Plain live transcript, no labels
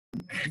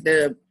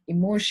The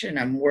emotion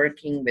I'm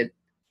working with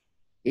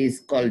is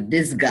called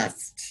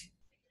disgust.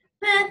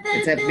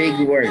 It's a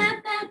big word.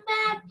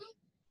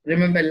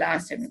 Remember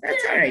last time?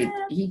 That's all right.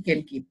 He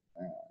can keep.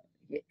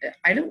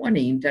 I don't want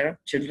to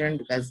interrupt children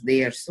because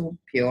they are so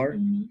pure.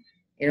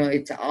 You know,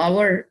 it's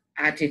our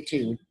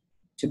attitude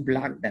to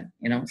block them,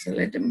 you know, so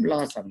let them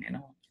blossom, you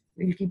know,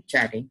 we'll keep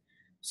chatting.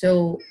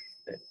 So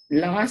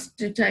last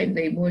time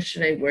the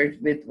emotion I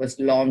worked with was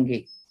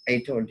longing.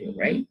 I told you,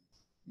 right?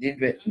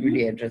 Did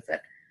we address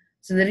that?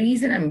 So the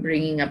reason I'm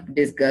bringing up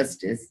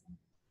disgust is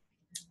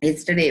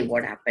yesterday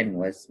what happened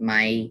was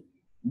my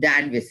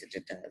dad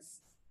visited us.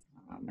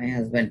 My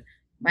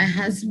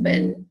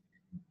husband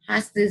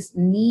has this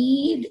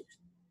need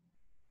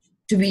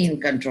to be in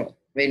control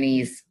when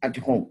he's at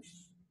home.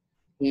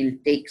 He'll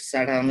take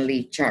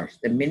suddenly charge.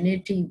 The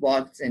minute he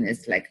walks in,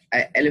 it's like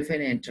an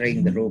elephant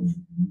entering the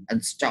room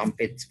and stomp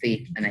its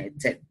feet, and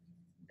it's it.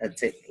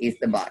 That's it. He's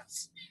the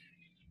boss.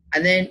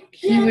 And then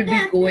he would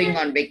be going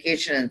on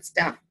vacation and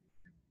stuff.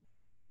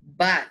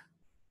 But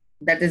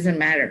that doesn't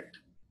matter.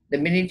 The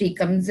minute he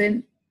comes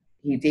in,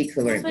 he takes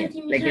over again.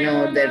 Like, you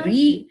know,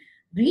 the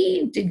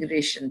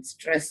reintegration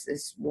stress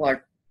is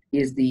what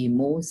is the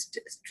most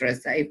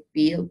stress I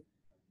feel,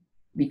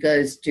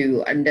 because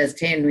to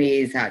understand where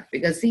he's at.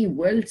 Because see,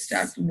 world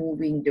starts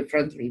moving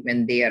differently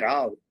when they are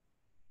out.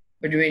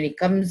 But when he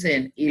comes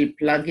in, he'll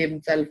plug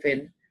himself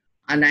in,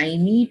 and I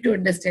need to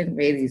understand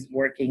where he's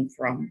working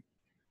from.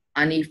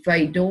 And if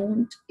I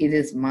don't, it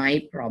is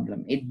my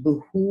problem. It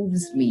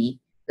behooves me.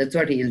 That's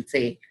what he'll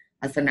say.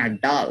 As an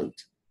adult,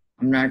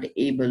 I'm not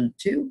able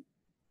to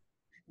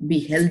be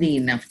healthy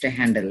enough to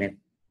handle him,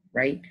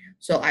 right?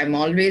 So I'm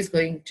always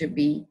going to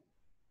be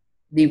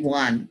the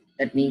one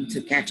that needs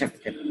to catch up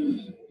with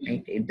him,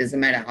 right? It doesn't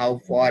matter how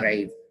far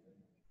I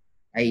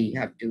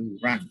have to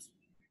run.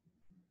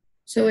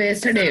 So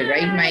yesterday,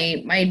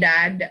 right, my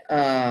dad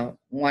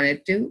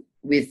wanted to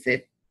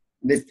visit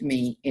with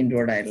me in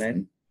Rhode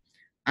Island.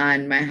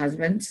 And my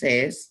husband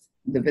says,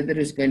 the weather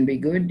is going to be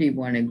good. Do you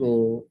want to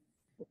go?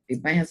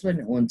 If my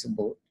husband owns a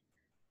boat,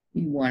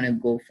 we want to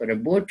go for a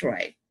boat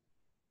ride.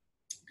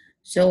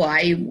 So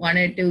I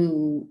wanted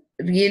to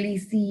really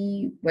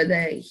see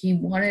whether he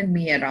wanted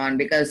me around,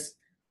 because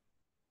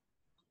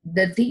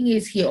the thing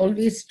is, he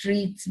always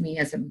treats me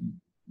as a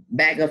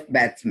bag of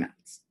bad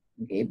smells,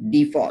 okay,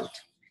 default.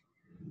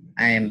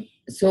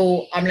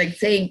 So I'm like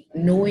saying,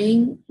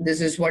 knowing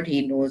this is what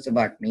he knows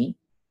about me,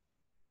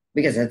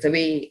 because that's the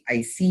way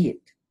I see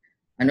it.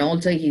 And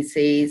also he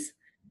says,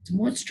 it's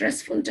more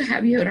stressful to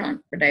have you around,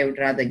 but I would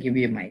rather give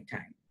you my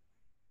time.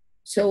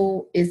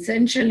 So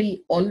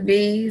essentially,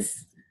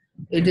 always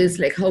it is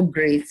like how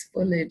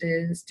graceful it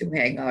is to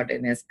hang out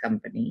in his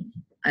company.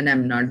 And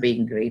I'm not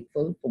being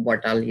grateful for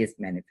what all he's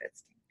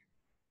manifesting.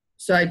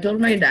 So I told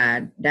my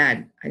dad,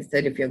 I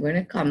said, if you're going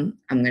to come,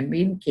 I'm going to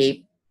be in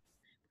Cape.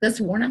 That's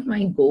one of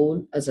my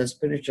goals as a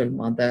spiritual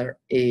mother,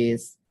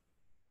 is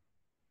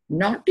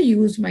not to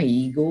use my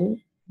ego,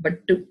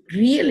 but to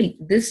really,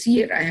 this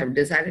year I have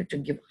decided to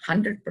give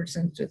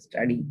 100% to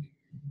study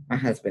my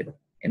husband,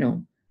 you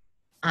know.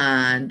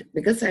 And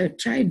because I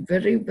tried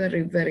very,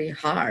 very, very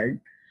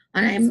hard,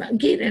 and I'm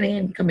again and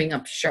again coming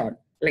up short.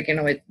 Like, you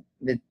know,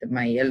 with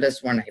my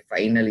eldest one, I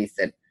finally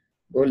said,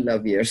 go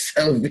love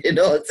yourself, you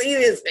know,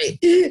 seriously.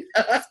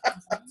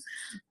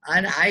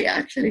 And I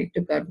actually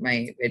took out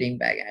my wedding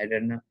bag.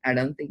 I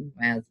don't think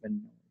my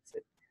husband knows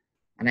it.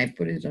 And I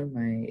put it on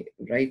my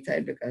right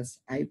side because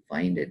I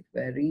find it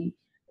very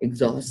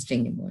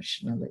exhausting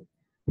emotionally.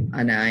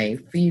 And I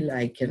feel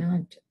I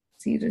cannot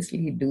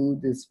seriously do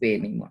this way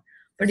anymore.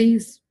 But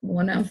he's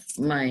one of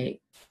my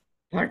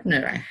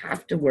partner I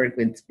have to work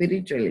with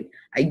spiritually.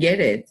 I get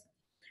it.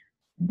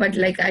 But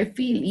like, I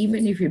feel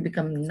even if you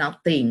become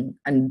nothing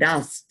and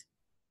dust,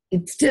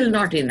 it's still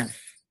not enough,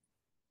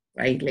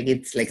 right? Like,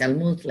 it's like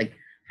almost like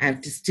I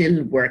have to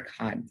still work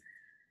hard.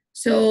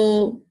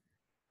 So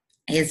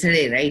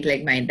yesterday, right,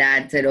 like my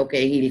dad said,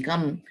 okay, he'll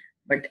come.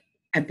 But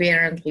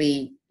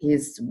apparently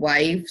his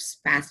wife's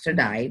pastor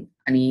died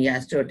and he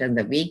has to attend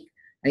the wake,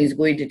 and he's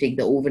going to take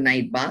the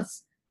overnight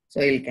bus. So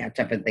he'll catch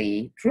up at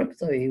the trip,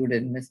 so he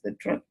wouldn't miss the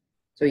trip.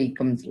 So he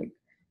comes like,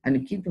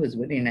 and Keith was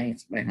very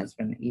nice, my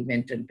husband. He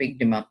went and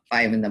picked him up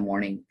 5 in the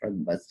morning from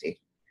the bus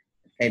station.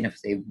 It kind of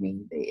saved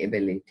me the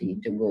ability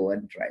to go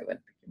and drive and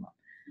pick him up.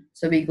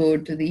 So we go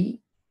to the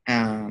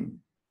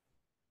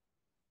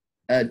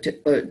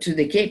to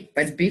the Cape.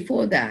 But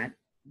before that,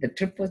 the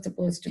trip was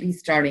supposed to be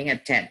starting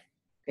at 10.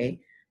 Okay,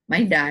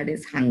 my dad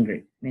is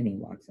hungry when he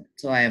walks in,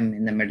 so I am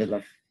in the middle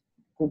of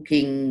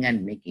cooking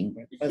and making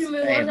breakfast.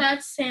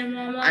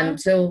 And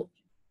so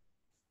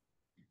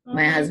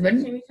my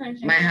husband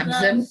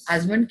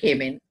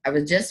came in. I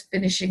was just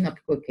finishing up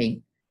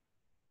cooking,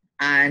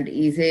 and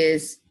he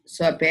says,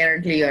 so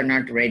apparently you're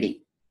not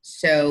ready.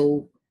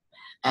 So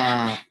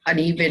and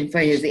he went for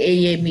his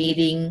AA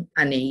meeting,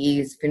 and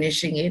he's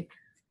finishing it,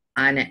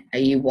 and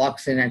he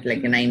walks in at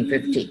like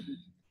 9:50.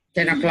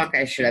 10 o'clock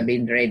I should have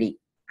been ready,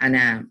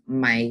 and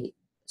my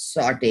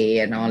saute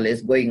and all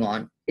is going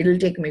on. It'll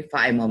take me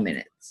 5 more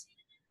minutes,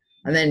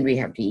 and then we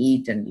have to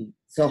eat and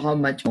So how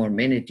much more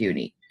minute you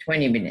need?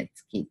 20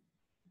 minutes, Keith.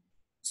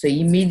 So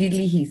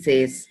immediately he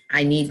says,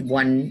 I need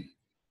one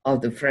of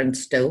the front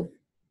stove.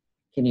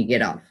 Can you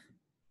get off?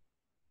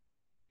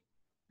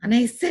 And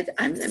I said,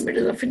 I'm in the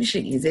middle of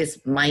finishing. He says,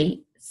 my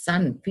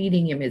son,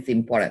 feeding him is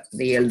important.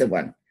 The elder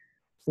one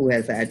who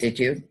has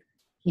attitude,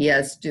 he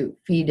has to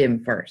feed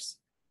him first.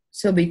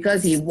 So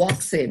because he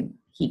walks in,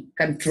 he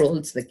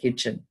controls the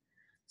kitchen.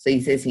 So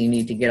he says, you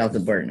need to get off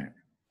the burner.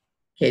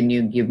 Can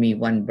you give me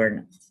one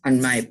burner?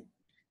 And my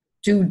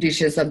 2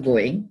 dishes are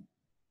going.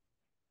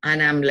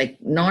 And I'm like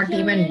not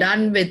even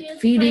done with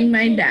feeding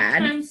my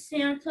dad.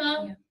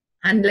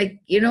 And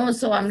like,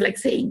 so I'm like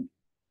saying,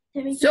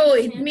 so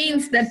it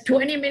means that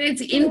 20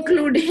 minutes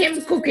include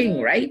him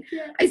cooking, right?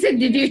 I said,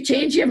 did you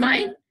change your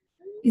mind?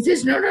 He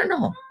says,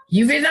 no.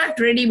 You were not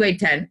ready by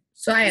 10.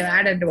 So I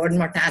added one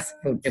more task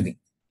to me.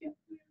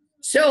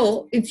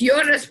 So it's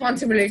your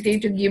responsibility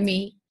to give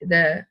me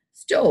the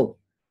stove.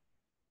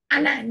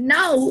 And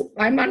now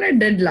I'm on a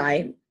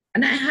deadline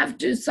and I have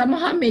to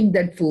somehow make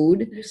that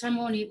food. Your son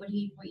won't eat what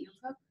you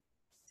cook?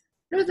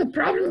 No, the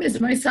problem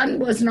is my son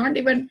was not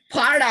even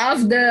part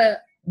of the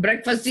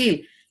breakfast deal.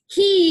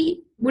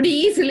 He would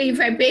easily, if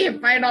I pay him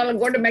 $5,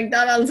 go to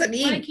McDonald's and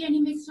eat. Why can't he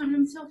make some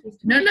himself?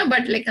 No,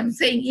 but like I'm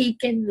saying, he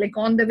can, like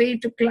on the way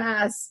to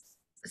class,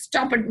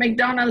 stop at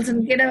McDonald's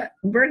and get a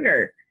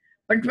burger.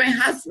 But my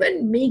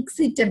husband makes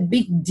it a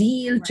big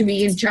deal to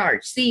be in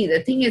charge. See,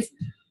 the thing is,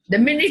 the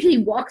minute he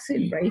walks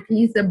in, right,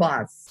 he's the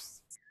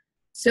boss.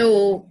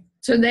 So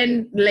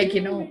then, like,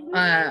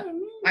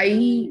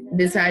 I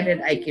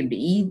decided I could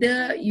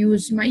either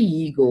use my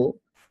ego.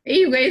 Hey,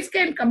 you guys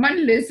can come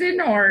and listen,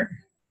 or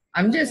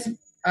I'm just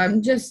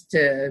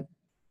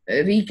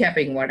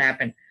recapping what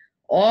happened.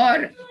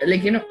 Or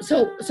like,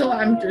 so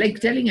I'm like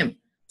telling him,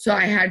 so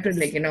I had to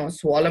like,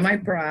 swallow my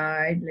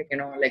pride, like,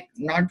 like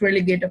not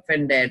really get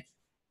offended.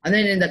 And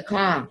then in the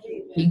car,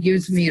 he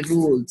gives me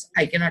rules.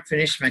 I cannot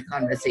finish my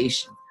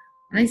conversation.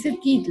 And I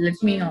said, Keith,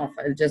 let me off.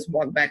 I'll just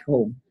walk back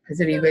home. I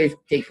said, you guys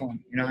take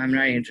on, I'm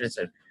not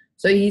interested.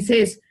 So he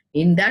says,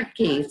 in that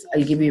case,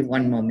 I'll give you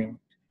 1 more minute.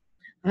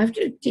 I have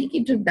to take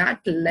it to that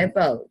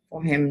level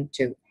for him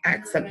to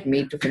accept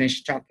me to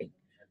finish talking.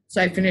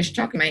 So I finished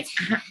talking. My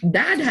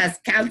dad has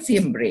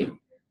calcium brain,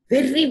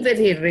 very,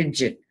 very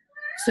rigid.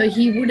 So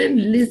he wouldn't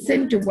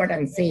listen to what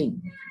I'm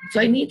saying. So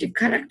I need to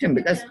correct him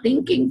because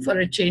thinking for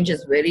a change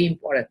is very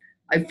important.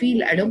 I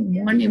feel I don't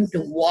want him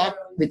to walk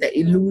with the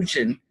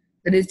illusion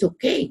that it's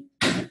okay.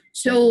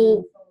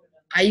 So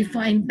I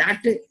find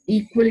that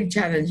equally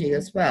challenging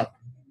as well.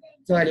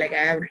 So I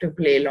have to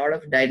play a lot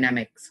of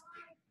dynamics.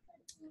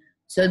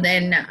 So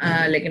then,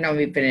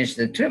 we finished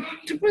the trip.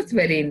 Trip was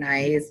very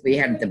nice. We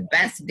had the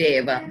best day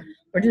ever.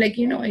 But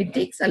it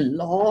takes a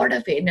lot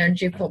of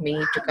energy for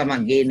me to come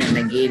again and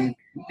again,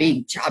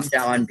 being chopped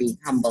down, being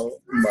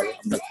humble.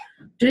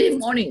 Today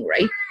morning,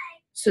 right?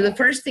 So the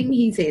first thing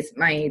he says,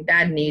 my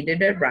dad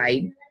needed a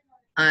ride.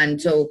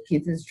 And so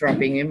Keith is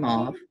dropping him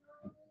off.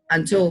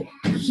 And so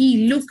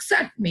he looks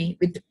at me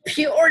with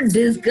pure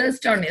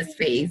disgust on his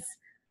face.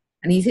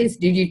 And he says,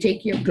 did you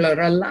take your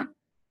chlorella?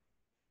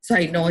 So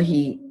I know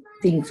he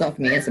thinks of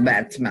me as a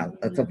bad smell.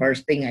 That's the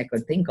first thing I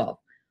could think of.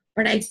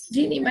 But I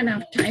didn't even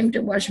have time to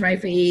wash my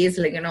face.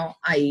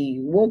 I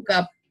woke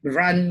up,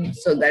 run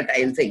so that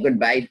I'll say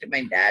goodbye to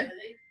my dad.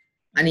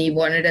 And he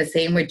wanted a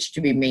sandwich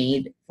to be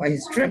made for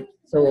his trip.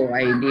 So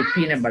I did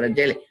peanut butter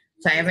jelly.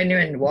 So I haven't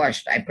even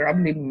washed. I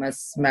probably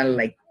must smell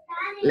like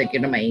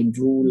my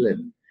drool.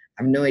 And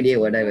I have no idea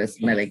what I was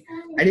smelling.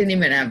 I didn't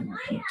even have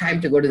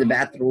time to go to the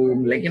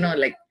bathroom.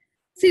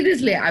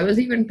 Seriously, I was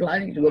even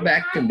planning to go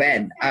back to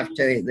bed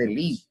after the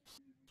leave.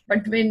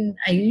 But when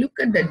I look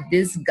at the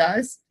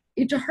disgust,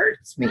 it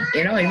hurts me.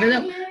 Even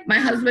though my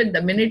husband,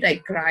 the minute I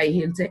cry,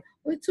 he'll say,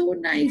 oh, it's so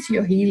nice,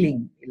 you're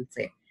healing, he'll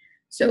say.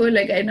 So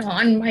I know,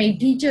 and my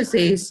teacher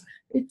says,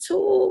 it's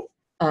so,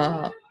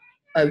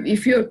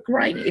 if you're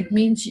crying, it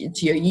means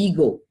it's your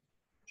ego.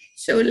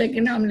 So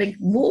I'm like,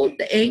 both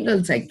the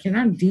angles, I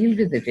cannot deal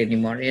with it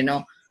anymore,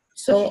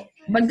 So,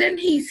 but then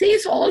he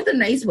says all the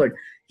nice words.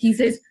 He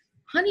says,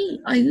 honey,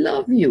 I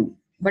love you.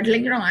 But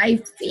I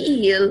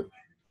feel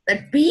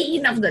that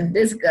pain of the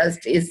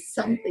disgust is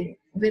something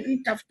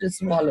very tough to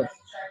swallow.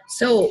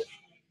 So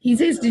he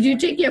says, did you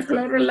take your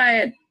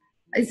chlorella?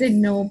 I said,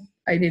 no,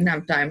 I didn't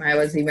have time. I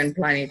was even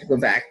planning to go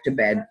back to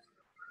bed.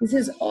 He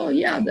says, oh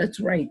yeah, that's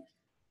right.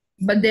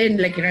 But then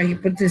he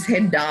puts his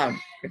head down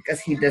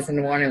because he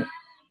doesn't want to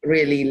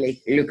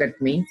really look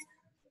at me.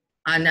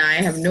 And I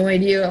have no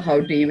idea how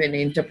to even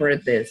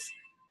interpret this.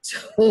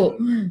 So,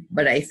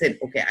 but I said,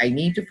 okay, I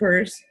need to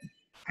first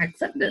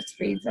accept the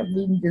space of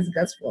being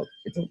disgustful.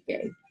 It's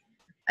okay.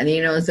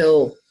 And,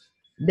 so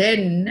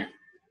then,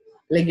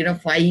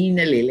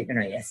 finally,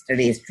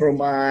 yesterday's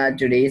trauma,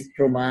 today's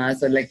trauma.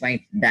 So,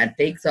 my dad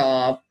takes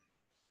off.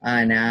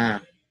 And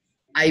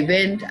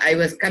I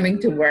was coming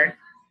to work.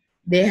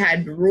 They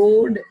had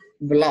road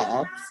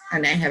blocks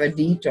and I have a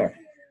detour.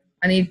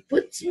 And it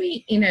puts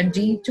me in a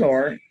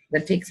detour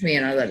that takes me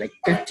another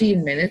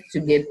 15 minutes to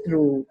get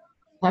through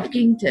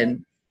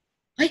Hopkinton.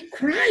 I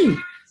cried.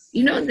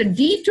 the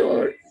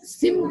detour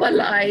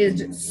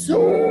symbolized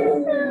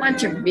so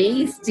much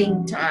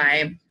wasting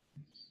time.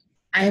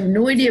 I have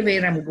no idea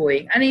where I'm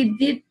going. And it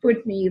did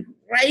put me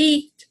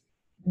right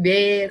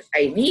where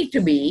I need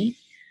to be.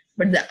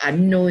 But the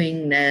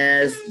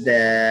unknowingness,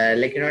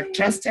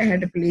 trust I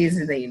had to place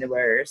in the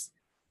universe.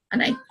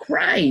 And I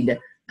cried.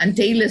 And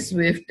Taylor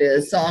Swift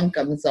song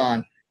comes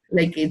on.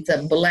 Like it's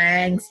a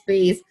blank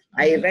space.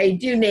 I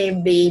write your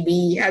name,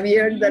 baby. Have you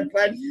heard that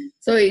one?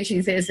 So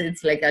she says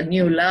it's like a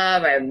new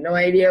love. I have no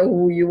idea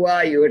who you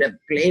are. You would have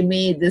played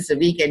me this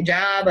weekend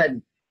job,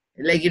 and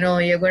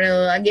you're going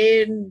to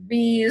again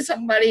be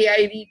somebody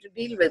I need to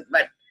deal with.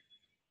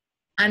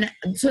 And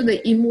so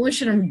the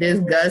emotion of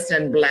disgust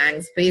and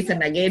blank space,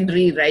 and again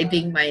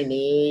rewriting my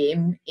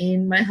name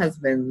in my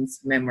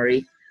husband's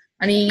memory.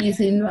 And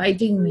he's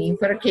inviting me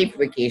for a Cape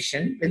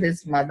vacation with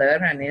his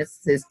mother and his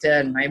sister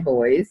and my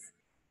boys.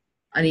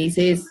 And he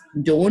says,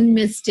 don't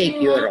mistake,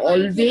 you're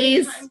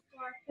always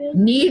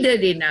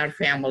needed in our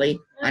family.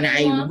 And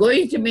I'm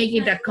going to make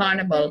it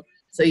accountable.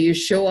 So you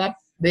show up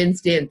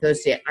Wednesday and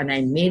Thursday. And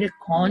I made a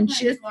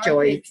conscious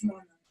choice,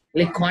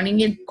 like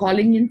calling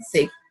in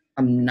sick.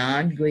 I'm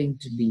not going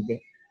to be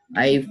there.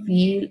 I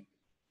feel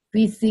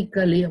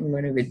physically I'm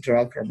going to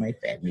withdraw from my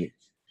family.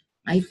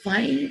 I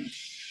find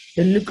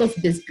the look of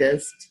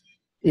disgust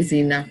is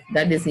enough.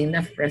 That is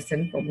enough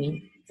present for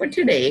me for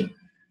today.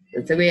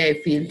 That's the way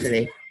I feel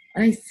today.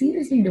 And I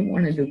seriously don't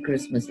want to do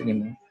Christmas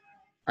anymore.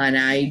 And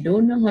I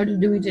don't know how to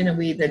do it in a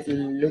way that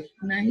will look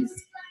nice.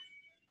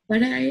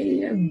 But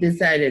I have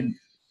decided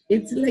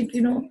it's like,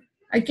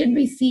 I can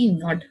be seen,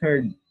 not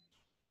heard.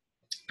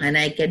 And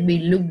I can be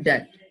looked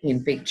at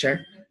in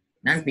picture,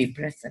 not be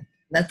present.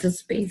 That's a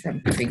space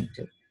I'm giving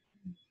to.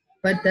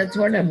 But that's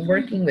what I'm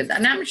working with.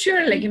 And I'm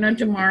sure,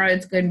 tomorrow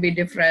it's going to be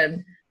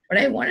different. But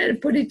I wanted to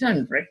put it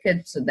on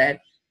record so that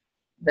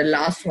the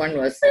last one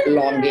was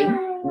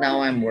longing.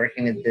 Now I'm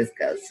working with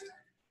disgust.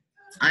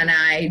 And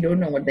I don't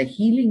know what the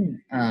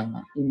healing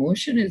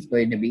emotion is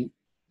going to be.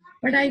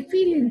 But I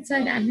feel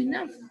inside I'm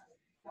enough.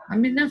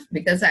 I'm enough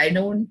because I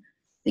don't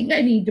think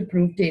I need to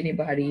prove to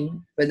anybody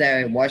whether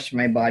I wash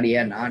my body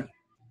or not,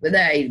 whether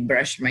I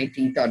brush my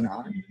teeth or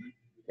not.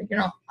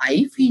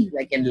 I feel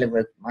I can live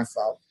with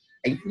myself.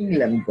 I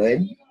feel I'm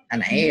good.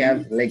 And I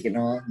have,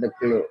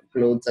 the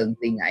clothes and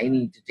thing I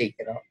need to take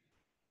it off.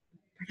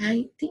 But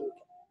I think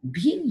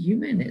being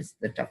human is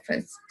the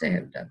toughest I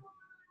have done.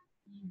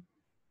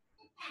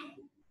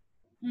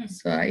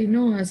 So I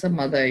know as a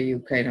mother, you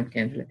kind of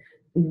can.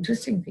 The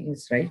interesting thing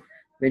is, right,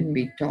 when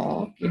we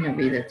talk in a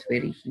way that's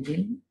very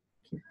healing,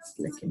 it's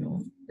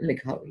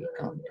like how we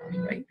calm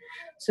down, right?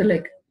 So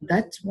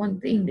that's one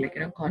thing,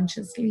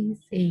 consciously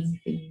saying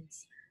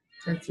things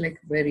that's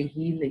very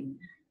healing,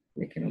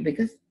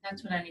 because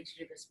that's what I need to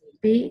do this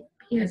week.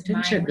 Pay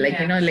attention,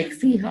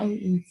 see how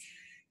he's,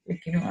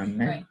 I'm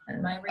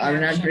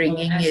not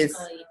bringing his,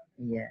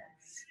 yes.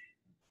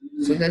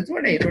 So that's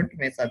what I wrote to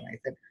my son. I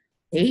said,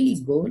 hey,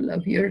 go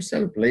love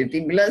yourself,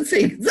 plenty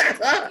blessings.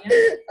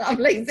 I'm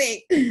like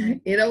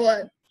saying, you know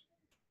what?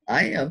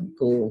 I am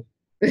cool.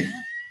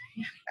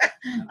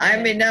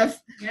 I'm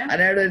enough. Yeah.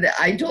 And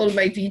I told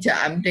my teacher,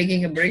 I'm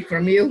taking a break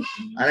from you.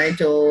 And I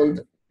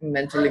told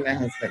mentally my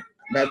husband,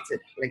 that's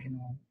it.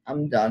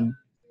 I'm done.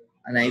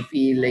 And I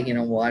feel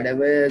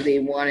whatever they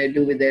want to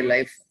do with their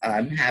life,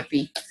 I'm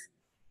happy.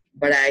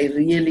 But I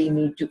really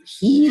need to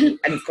heal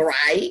and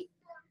cry,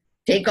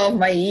 take off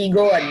my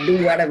ego and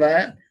do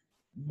whatever.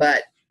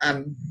 But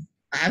I'm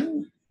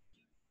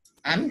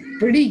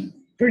pretty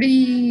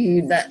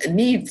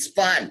neat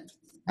spot.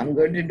 I'm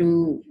going to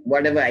do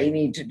whatever I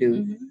need to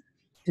do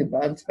to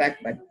bounce back.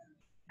 But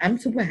I'm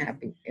super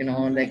happy.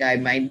 I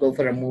might go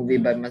for a movie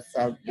by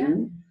myself,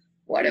 do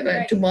whatever.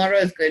 Right. Tomorrow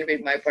is going to be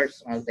my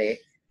personal day.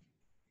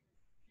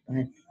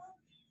 But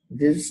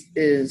this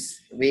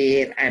is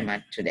where I'm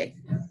at today.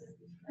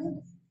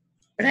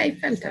 But I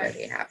felt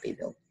very happy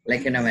though.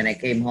 When I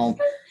came home,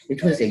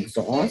 it was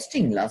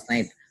exhausting last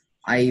night.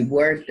 I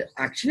worked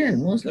actually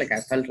almost I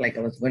felt like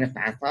I was going to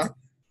pass out.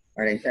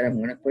 But I said, I'm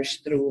going to push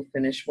through,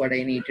 finish what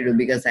I need to do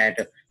because I had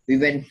to. We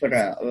went for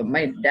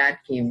my dad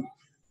came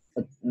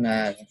for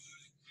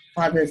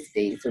Father's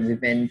Day. So we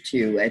went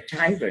to a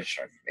Thai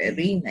restaurant.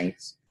 Very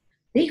nice.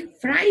 They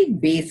fried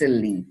basil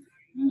leaf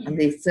and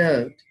they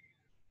served.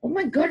 Oh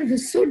my God, it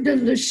was so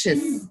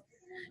delicious.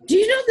 Do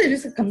you know there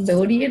is a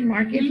Cambodian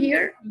market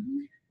here?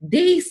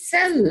 They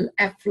sell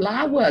a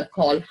flower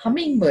called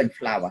hummingbird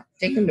flower.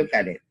 Take a look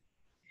at it.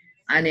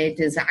 And it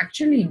is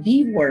actually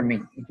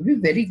deworming. It will be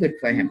very good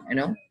for him,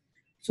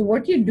 So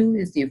what you do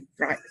is you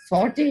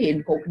saute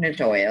in coconut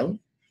oil,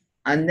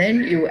 and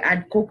then you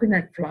add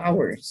coconut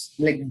flowers,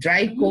 like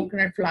dried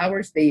coconut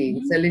flowers.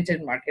 They sell it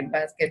in Market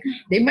Basket.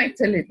 They might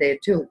sell it there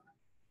too.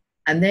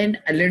 And then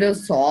a little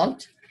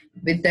salt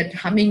with that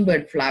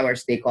hummingbird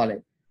flowers, they call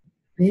it.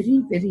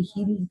 Very, very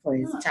healing for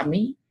his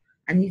tummy,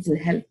 and it will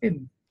help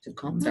him to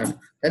calm down.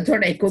 That's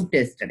what I cooked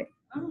yesterday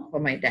for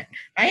my dad.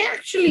 I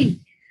actually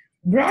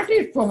brought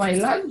it for my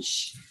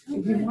lunch.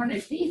 If you want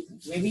to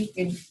taste, maybe you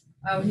can.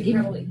 Oh,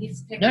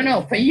 he's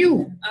No, for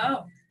you.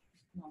 Oh.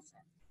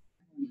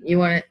 You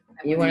want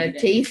to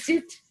taste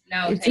it?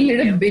 No, it's a thank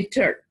little you.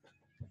 bitter.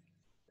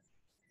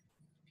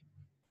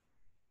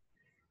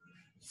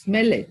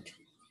 Smell it.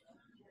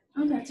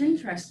 Oh, that's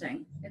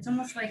interesting. It's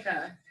almost like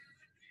a.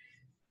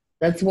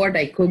 That's what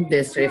I cooked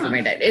yesterday for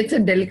my dad. It's a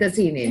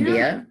delicacy in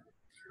India.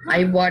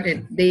 I bought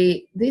it.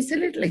 They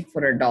sell it like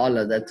for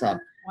 $1. That's all.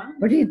 Wow.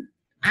 But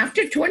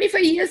after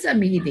 25 years,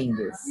 I'm eating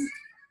this.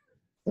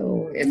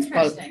 So it's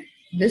called.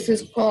 This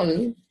is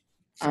called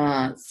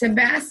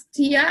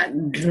Sebastia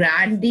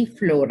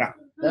grandiflora.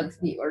 That's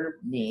the herb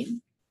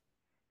name,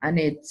 and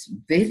it's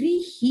very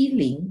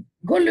healing.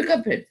 Go look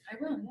up it. I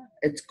will. Yeah.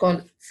 It's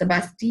called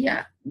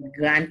Sebastia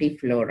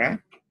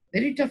grandiflora.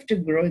 Very tough to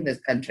grow in this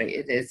country.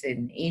 It is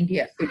in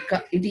India.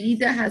 It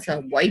either has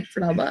a white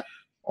flower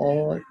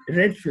or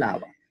red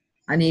flower,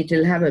 and it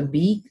will have a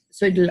beak,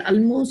 so it will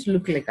almost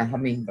look like a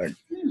hummingbird.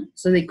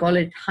 So they call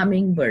it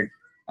hummingbird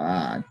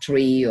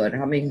tree or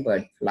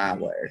hummingbird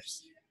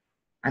flowers.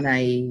 And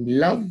I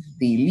love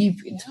the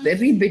leaf. It's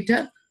very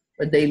bitter,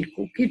 but they'll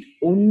cook it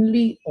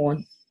only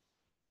on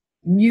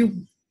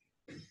new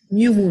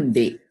moon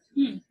day,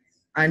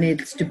 and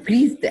it's to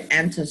please the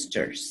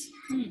ancestors.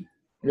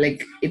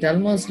 Like it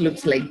almost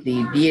looks like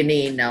the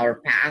DNA in our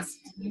past,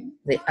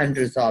 the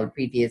unresolved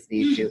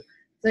PTSD issue.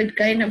 So it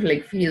kind of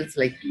like feels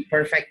like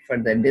perfect for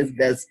the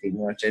disgust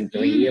emotion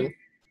to heal,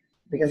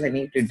 because I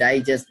need to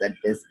digest that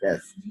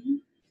disgust.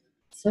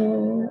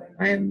 So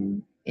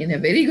I'm in a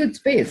very good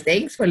space.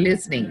 Thanks for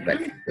listening, but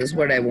this is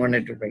what I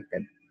wanted to break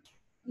down.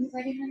 You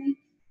ready, honey?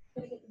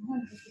 Gotta get you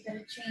home because we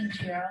gotta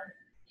change your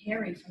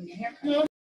hairy from your haircut.